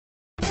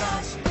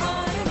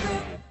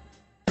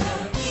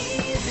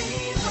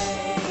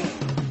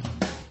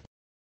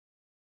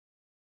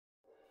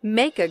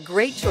Make a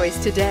great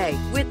choice today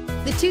with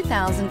the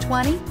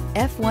 2020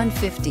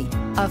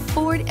 F-150. A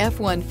Ford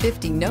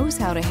F-150 knows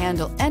how to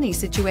handle any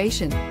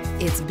situation.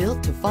 It's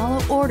built to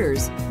follow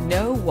orders,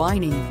 no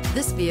whining.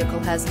 This vehicle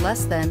has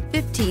less than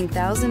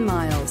 15,000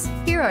 miles.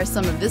 Here are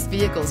some of this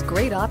vehicle's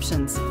great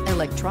options: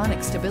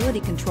 electronic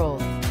stability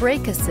control,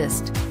 brake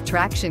assist,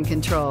 traction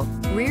control,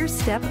 rear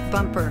step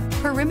bumper,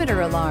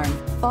 perimeter alarm,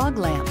 fog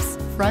lamps,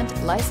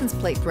 front license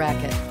plate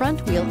bracket,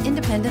 front wheel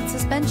independent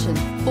suspension,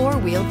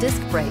 four-wheel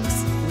disc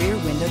brakes, rear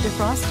window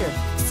defroster.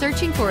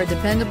 Searching for a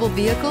dependable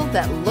vehicle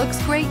that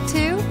looks great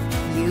too?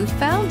 You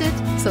found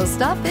it, so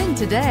stop in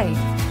today.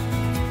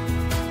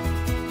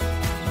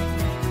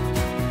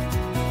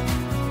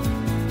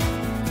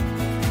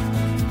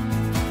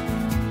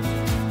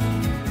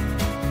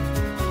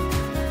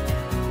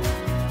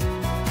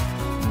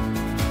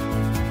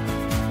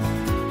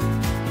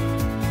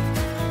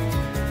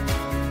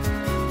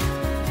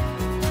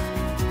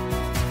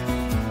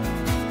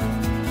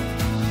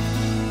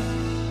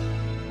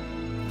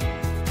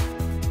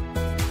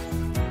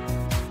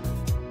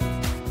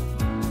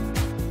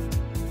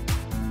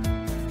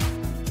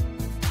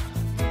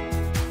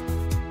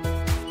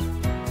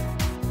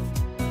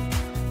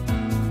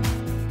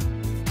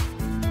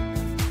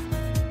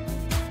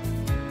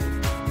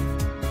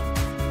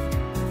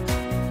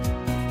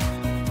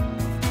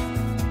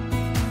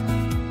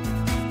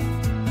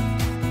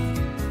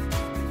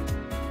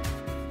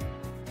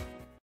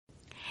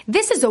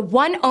 This is a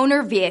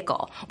one-owner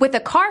vehicle with a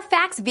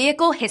Carfax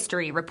Vehicle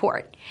History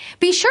Report.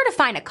 Be sure to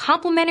find a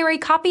complimentary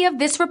copy of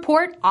this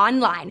report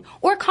online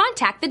or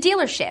contact the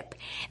dealership.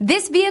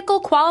 This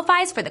vehicle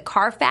qualifies for the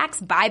Carfax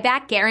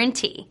Buyback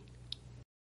Guarantee.